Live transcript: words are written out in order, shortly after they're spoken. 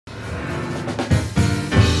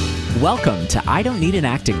Welcome to I Don't Need an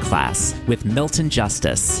Acting Class with Milton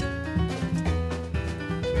Justice.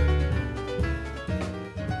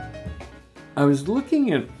 I was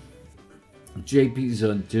looking at JP's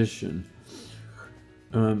audition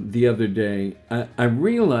the other day. I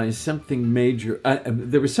realized something major.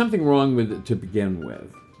 There was something wrong with it to begin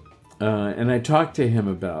with. And I talked to him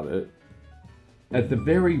about it at the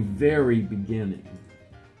very, very beginning.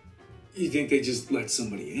 You think they just let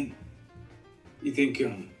somebody in? You think,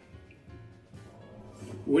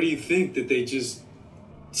 what do you think? That they just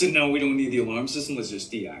said, no, we don't need the alarm system, let's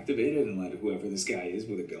just deactivate it and let whoever this guy is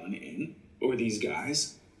with a gun in? Or these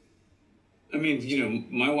guys? I mean,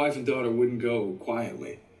 my wife and daughter wouldn't go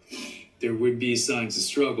quietly. There would be signs of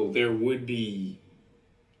struggle. There would be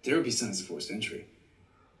signs of forced entry.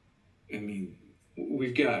 I mean,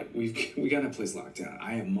 we got a place locked down.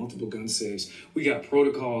 I have multiple gun safes. We got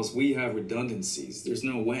protocols. We have redundancies. There's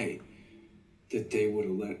no way that they would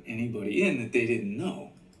have let anybody in that they didn't know.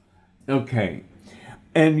 Okay.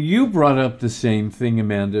 And you brought up the same thing,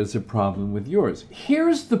 Amanda, as a problem with yours.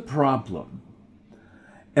 Here's the problem.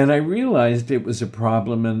 And I realized it was a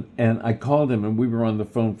problem, and I called him, and we were on the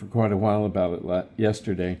phone for quite a while about it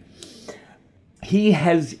yesterday. He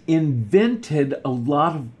has invented a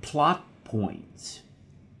lot of plot points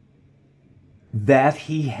that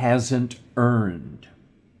he hasn't earned.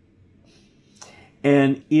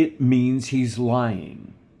 And it means he's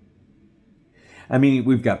lying. I mean,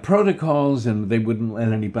 we've got protocols, and they wouldn't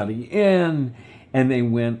let anybody in, and they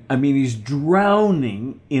went, he's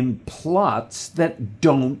drowning in plots that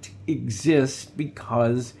don't exist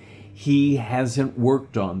because he hasn't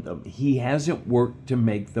worked on them. He hasn't worked to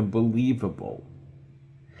make them believable.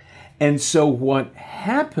 And so what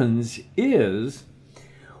happens is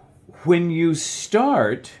when you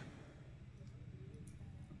start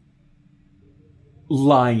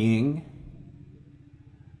lying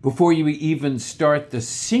before you even start the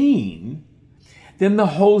scene, then the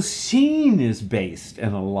whole scene is based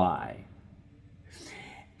in a lie.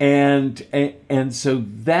 And so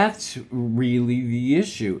that's really the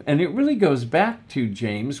issue. And it really goes back to,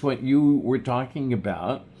 James, what you were talking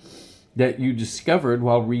about, that you discovered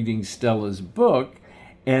while reading Stella's book,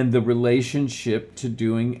 and the relationship to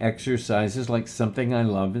doing exercises like Something I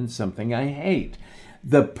Love and Something I Hate.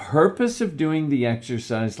 The purpose of doing the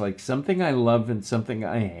exercise like Something I Love and Something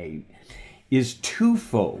I Hate is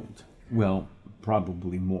twofold. Well,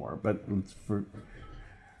 probably more, but for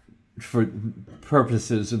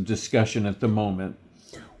purposes of discussion at the moment.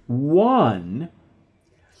 One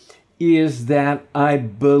is that I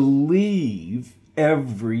believe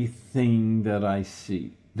everything that I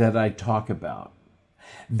see, that I talk about.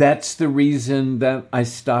 That's the reason that I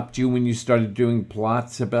stopped you when you started doing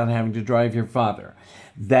plots about having to drive your father.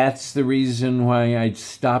 That's the reason why I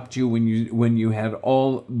stopped you when you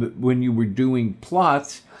were doing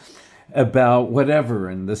plots about whatever,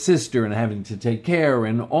 and the sister and having to take care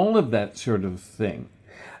and all of that sort of thing.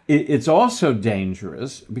 It's also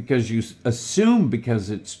dangerous because you assume, because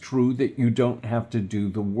it's true, that you don't have to do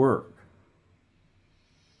the work.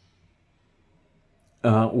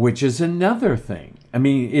 Which is another thing.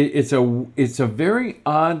 It's a very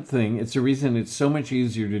odd thing. It's the reason it's so much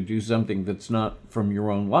easier to do something that's not from your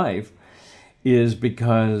own life, is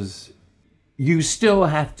because you still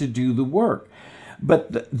have to do the work.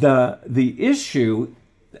 But the issue,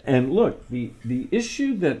 and look, the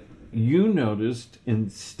issue that you noticed in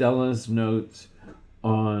Stella's notes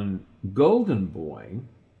on Golden Boy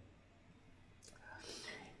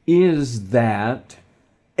is that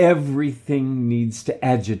everything needs to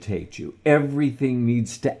agitate you. Everything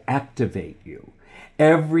needs to activate you.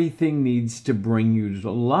 Everything needs to bring you to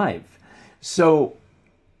life. So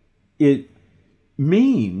it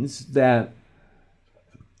means that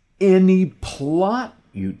any plot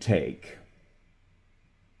you take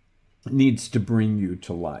needs to bring you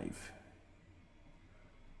to life.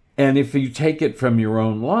 And if you take it from your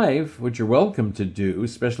own life, which you're welcome to do,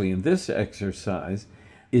 especially in this exercise,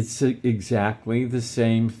 it's exactly the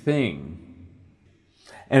same thing.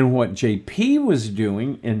 And what JP was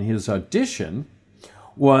doing in his audition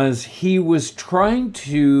was he was trying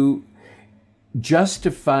to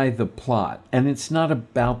justify the plot. And it's not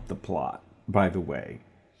about the plot, by the way.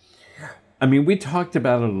 We talked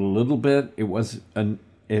about it a little bit.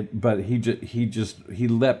 But he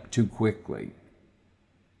leapt too quickly.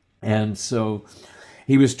 And so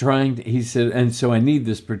he said, and so I need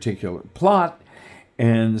this particular plot.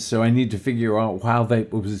 And so I need to figure out how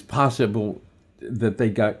it was possible that they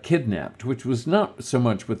got kidnapped, which was not so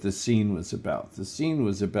much what the scene was about. The scene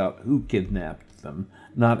was about who kidnapped them,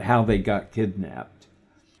 not how they got kidnapped.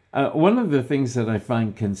 One of the things that I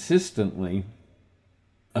find consistently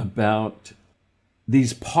about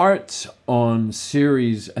these parts on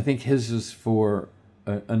series. I think his is for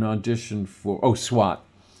an audition for, SWAT.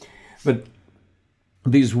 But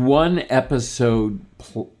these one episode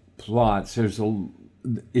plots, there's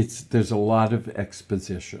a lot of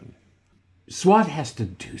exposition. SWAT has to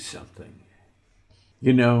do something.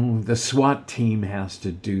 The SWAT team has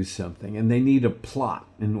to do something, and they need a plot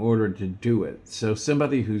in order to do it. So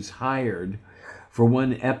somebody who's hired for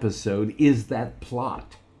one episode is that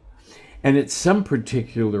plot. And at some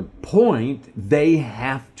particular point, they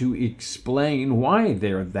have to explain why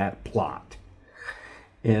they're that plot.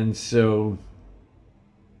 And so,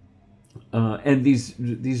 and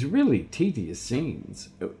these really tedious scenes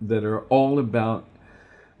that are all about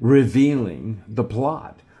revealing the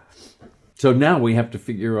plot. So now we have to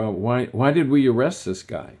figure out why did we arrest this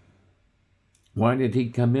guy? Why did he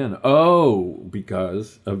come in? Oh,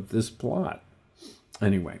 because of this plot.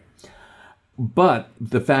 Anyway, but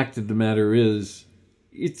the fact of the matter is,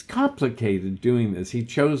 it's complicated doing this. He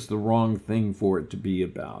chose the wrong thing for it to be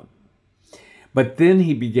about. But then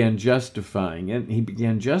he began justifying it. He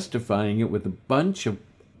began justifying it with a bunch of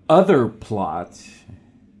other plots,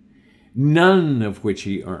 none of which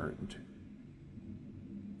he earned.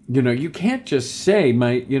 You can't just say,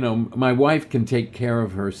 my wife can take care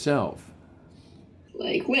of herself.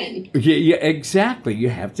 Like when? Yeah, exactly. You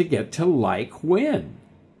have to get to like when.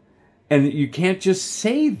 And you can't just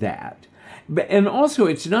say that. And also,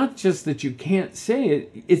 it's not just that you can't say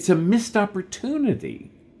it, it's a missed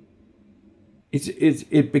opportunity.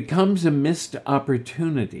 It becomes a missed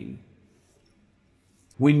opportunity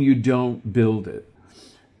when you don't build it.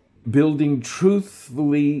 Building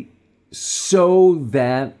truthfully so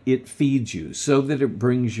that it feeds you, so that it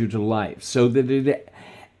brings you to life, so that it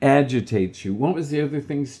agitates you. What was the other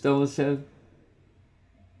thing Stella said?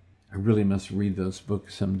 I really must read those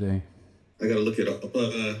books someday. I gotta look it up.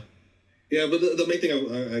 Yeah, but the main thing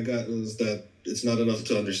I got is that it's not enough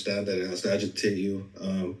to understand that it has to agitate you.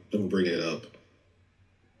 Don't bring it up.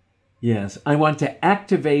 Yes, I want to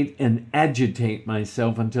activate and agitate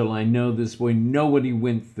myself until I know this boy know what he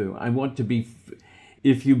went through. I want to be...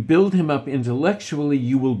 If you build him up intellectually,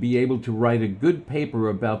 you will be able to write a good paper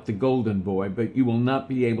about the golden boy, but you will not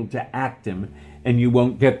be able to act him, and you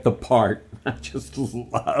won't get the part. I just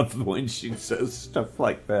love when she says stuff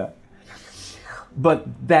like that.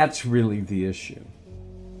 But that's really the issue.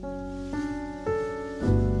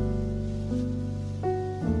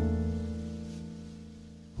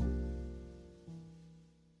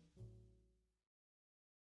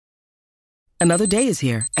 Another day is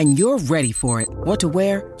here, and you're ready for it. What to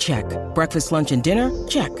wear? Check. Breakfast, lunch, and dinner?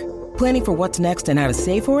 Check. Planning for what's next and how to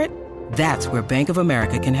save for it? That's where Bank of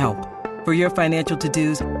America can help. For your financial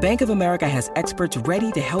to-dos, Bank of America has experts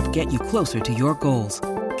ready to help get you closer to your goals.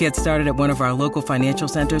 Get started at one of our local financial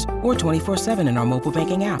centers or 24/7 in our mobile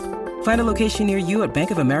banking app. Find a location near you at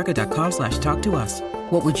bankofamerica.com/talktous.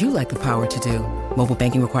 What would you like the power to do? Mobile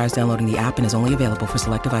banking requires downloading the app and is only available for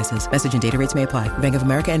select devices. Message and data rates may apply. Bank of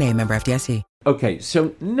America N.A., member FDIC. Okay,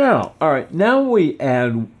 so now we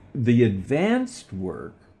add the advanced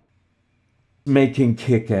work, making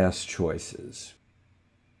kick-ass choices.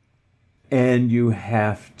 And you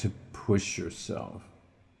have to push yourself.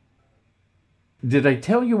 Did I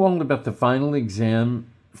tell you all about the final exam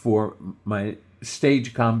for my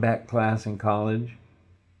stage combat class in college?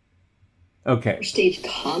 Okay. Stage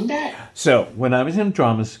combat? So when I was in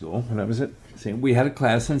drama school, we had a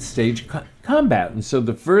class in stage combat. And so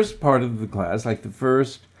the first part of the class, like the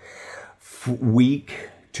first week,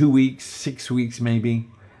 2 weeks, 6 weeks maybe,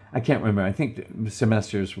 I can't remember. I think the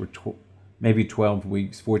semesters were maybe 12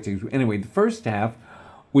 weeks, 14 weeks. Anyway, the first half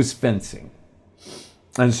was fencing.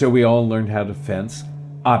 And so we all learned how to fence.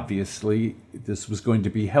 Obviously, this was going to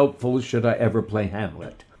be helpful should I ever play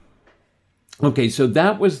Hamlet. Okay, so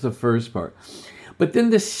that was the first part. But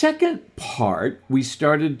then the second part, we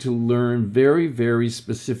started to learn very, very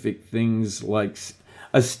specific things like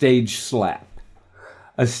a stage slap,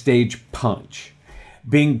 a stage punch,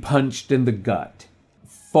 being punched in the gut,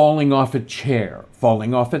 falling off a chair,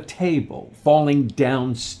 falling off a table, falling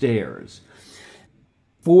downstairs.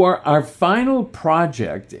 For our final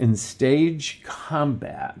project in stage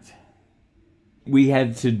combat, we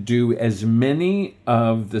had to do as many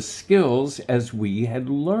of the skills as we had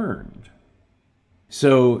learned.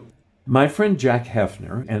 So my friend Jack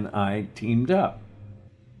Hefner and I teamed up.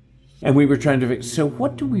 And we were trying to figure, so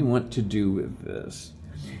what do we want to do with this?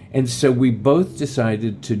 And so we both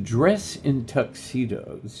decided to dress in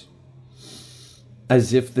tuxedos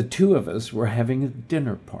as if the two of us were having a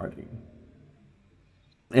dinner party.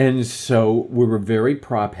 And so we were very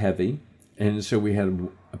prop heavy. And so we had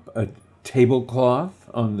tablecloth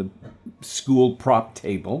on the school prop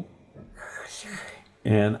table.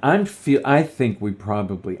 And I'm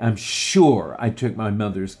sure I took my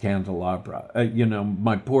mother's candelabra.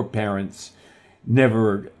 My poor parents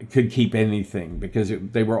never could keep anything because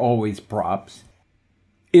they were always props.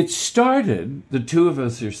 It started, the two of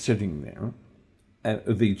us are sitting there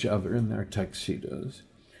with each other in their tuxedos,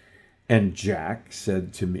 and Jack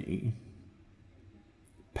said to me,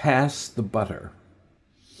 "Pass the butter."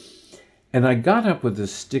 And I got up with a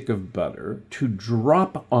stick of butter to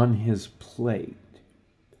drop on his plate.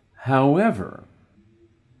 However,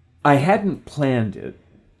 I hadn't planned it,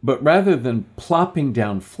 but rather than plopping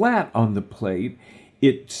down flat on the plate,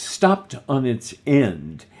 it stopped on its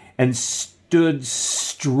end and stood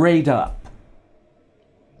straight up.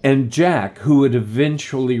 And Jack, who would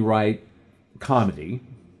eventually write comedy,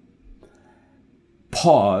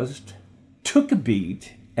 paused, took a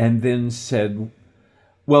beat, and then said,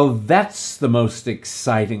 "Well, that's the most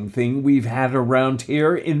exciting thing we've had around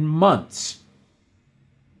here in months."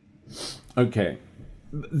 Okay.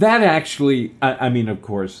 That actually, of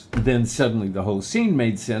course, then suddenly the whole scene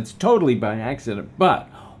made sense, totally by accident. But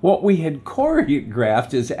what we had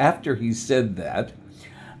choreographed is after he said that,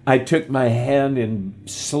 I took my hand and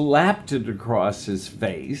slapped it across his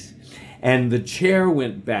face, and the chair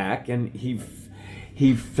went back, and he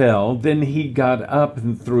fell. Then he got up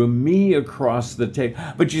and threw me across the table.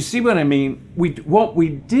 But you see what I mean? What we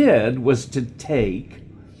did was to take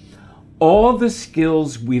all the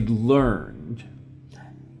skills we'd learned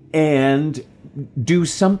and do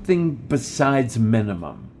something besides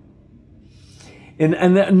minimum.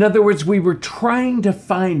 In other words, we were trying to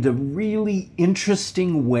find a really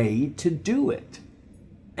interesting way to do it.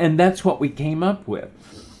 And that's what we came up with.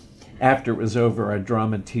 After it was over, our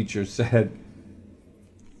drama teacher said,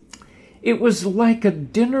 "It was like a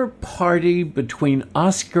dinner party between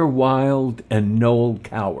Oscar Wilde and Noel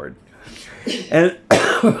Coward." And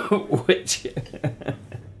which,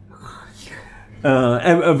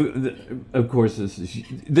 of course, this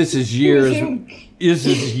is years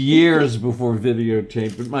before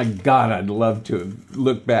videotape. But my God, I'd love to have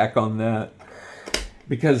looked back on that,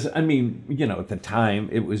 because at the time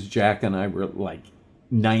it was Jack and I were like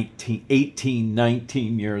 18,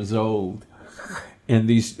 19 years old, and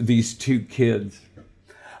these two kids.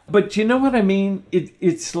 But you know what I mean?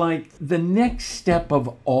 It's like the next step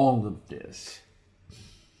of all of this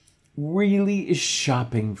really is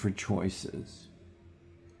shopping for choices.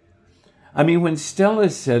 When Stella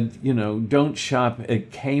said, don't shop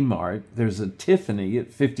at Kmart, there's a Tiffany at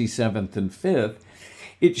 57th and 5th,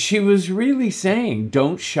 she was really saying,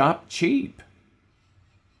 don't shop cheap.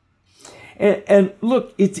 And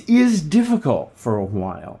look, it is difficult for a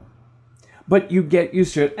while, but you get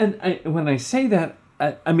used to it. And when I say that,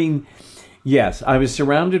 yes, I was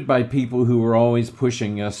surrounded by people who were always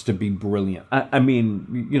pushing us to be brilliant.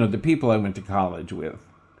 The people I went to college with,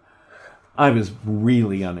 I was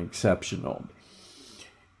really unexceptional.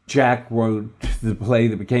 Jack wrote the play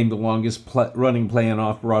that became the longest running play in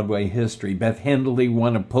off-Broadway history. Beth Hendley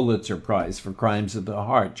won a Pulitzer Prize for Crimes of the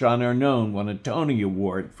Heart. John Arnone won a Tony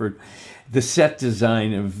Award for the set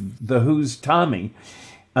design of The Who's Tommy.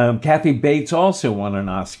 Kathy Bates also won an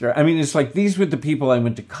Oscar. It's like these were the people I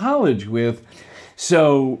went to college with.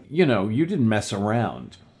 So, you didn't mess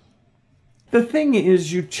around. The thing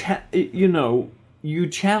is, you challenge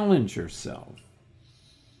yourself.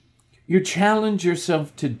 You challenge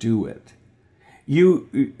yourself to do it.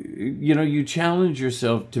 You challenge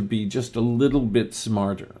yourself to be just a little bit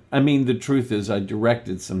smarter. The truth is, I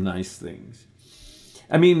directed some nice things.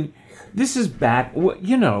 This is back,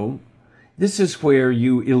 this is where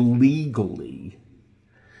you illegally,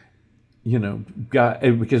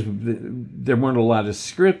 because there weren't a lot of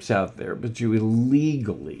scripts out there, but you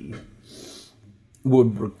illegally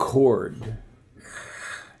would record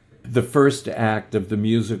the first act of the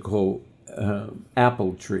musical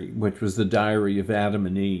Apple Tree, which was the Diary of Adam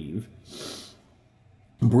and Eve,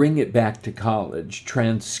 bring it back to college,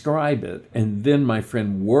 transcribe it, and then my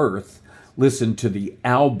friend Worth listened to the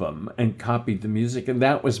album and copied the music, and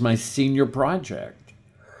that was my senior project,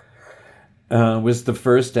 was the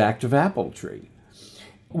first act of Apple Tree.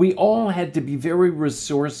 We all had to be very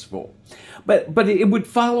resourceful, but it would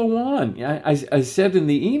follow on. I said in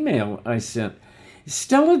the email I sent,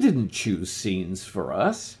 Stella didn't choose scenes for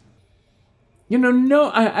us.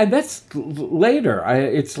 That's later.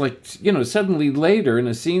 It's like, suddenly later in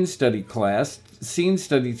a scene study class, scene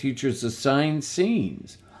study teachers assign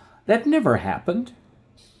scenes. That never happened.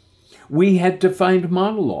 We had to find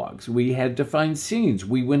monologues. We had to find scenes.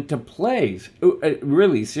 We went to plays.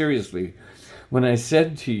 Really, seriously, when I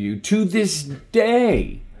said to you, to this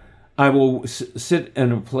day, I will sit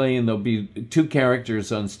in a play and there'll be two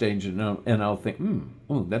characters on stage and I'll think,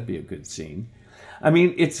 oh, that'd be a good scene. I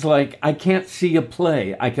mean, it's like I can't see a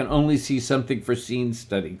play. I can only see something for scene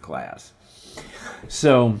study class.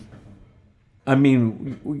 So, I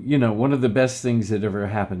mean, you know, one of the best things that ever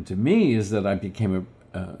happened to me is that I became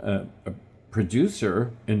a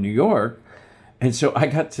producer in New York. And so I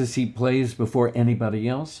got to see plays before anybody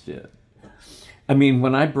else did. I mean,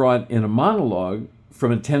 when I brought in a monologue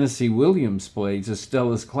from a Tennessee Williams play to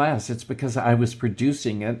Stella's class, it's because I was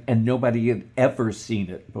producing it and nobody had ever seen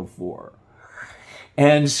it before.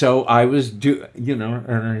 And so I was, and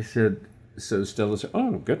I said, so Stella said,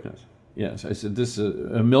 oh, goodness. Yes, I said,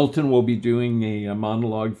 Milton will be doing a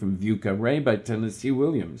monologue from Vieux Carré by Tennessee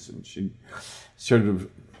Williams. And she sort of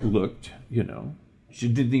looked, she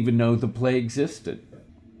didn't even know the play existed.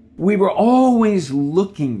 We were always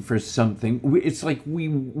looking for something. It's like we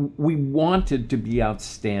wanted to be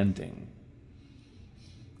outstanding.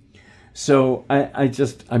 So I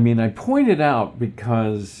pointed out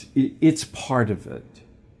because it's part of it.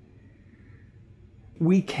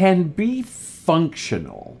 We can be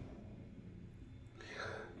functional,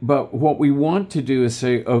 but what we want to do is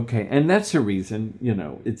say, okay, and that's a reason,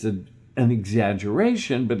 it's an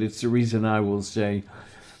exaggeration, but it's the reason I will say,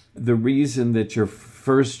 the reason that your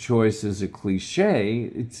first choice is a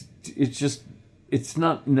cliche, it's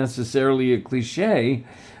not necessarily a cliche,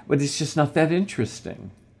 but it's just not that interesting.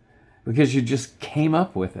 Because you just came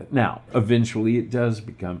up with it. Now, eventually it does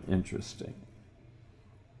become interesting.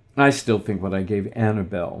 I still think what I gave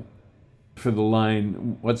Annabelle for the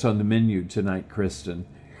line, what's on the menu tonight, Kristen?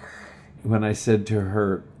 When I said to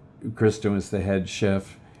her, Kristen was the head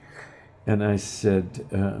chef, and I said,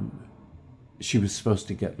 she was supposed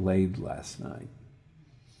to get laid last night.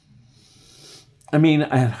 I mean,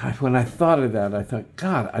 when I thought of that, I thought,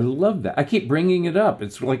 God, I love that. I keep bringing it up.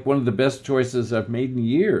 It's like one of the best choices I've made in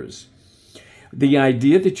years. The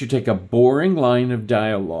idea that you take a boring line of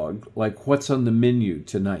dialogue, like what's on the menu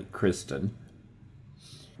tonight, Kristen,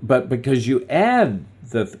 but because you add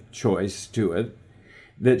the choice to it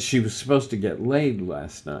that she was supposed to get laid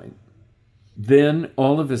last night, then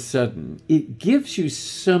all of a sudden it gives you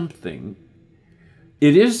something.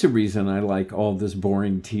 It is the reason I like all this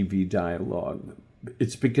boring TV dialogue.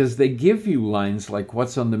 It's because they give you lines like,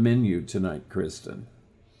 what's on the menu tonight, Kristen?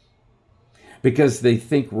 Because they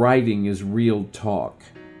think writing is real talk.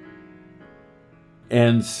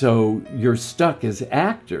 And so you're stuck as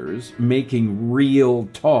actors making real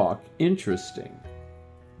talk interesting.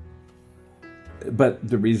 But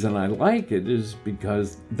the reason I like it is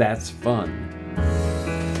because that's fun.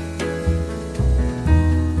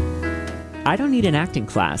 I Don't Need an Acting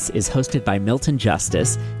Class is hosted by Milton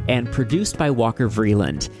Justice and produced by Walker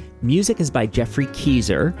Vreeland. Music is by Jeffrey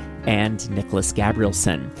Keyser and Nicholas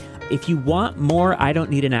Gabrielson. If you want more I Don't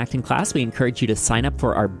Need an Acting Class, we encourage you to sign up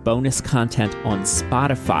for our bonus content on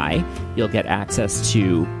Spotify. You'll get access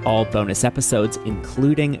to all bonus episodes,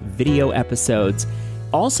 including video episodes.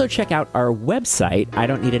 Also check out our website,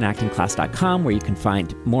 idon'tneedanactingclass.com, where you can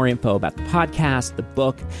find more info about the podcast, the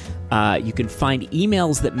book. You can find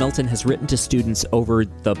emails that Milton has written to students over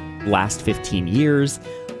the last 15 years.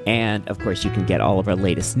 And, of course, you can get all of our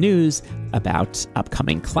latest news about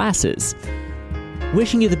upcoming classes.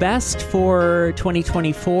 Wishing you the best for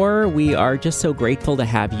 2024. We are just so grateful to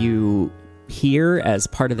have you here as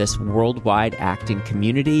part of this worldwide acting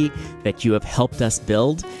community that you have helped us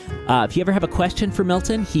build. If you ever have a question for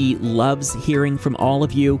Milton, he loves hearing from all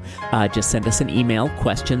of you. Just send us an email,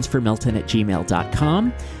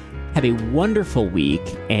 questionsformilton@gmail.com. Have a wonderful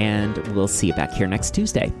week, and we'll see you back here next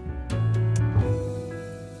Tuesday.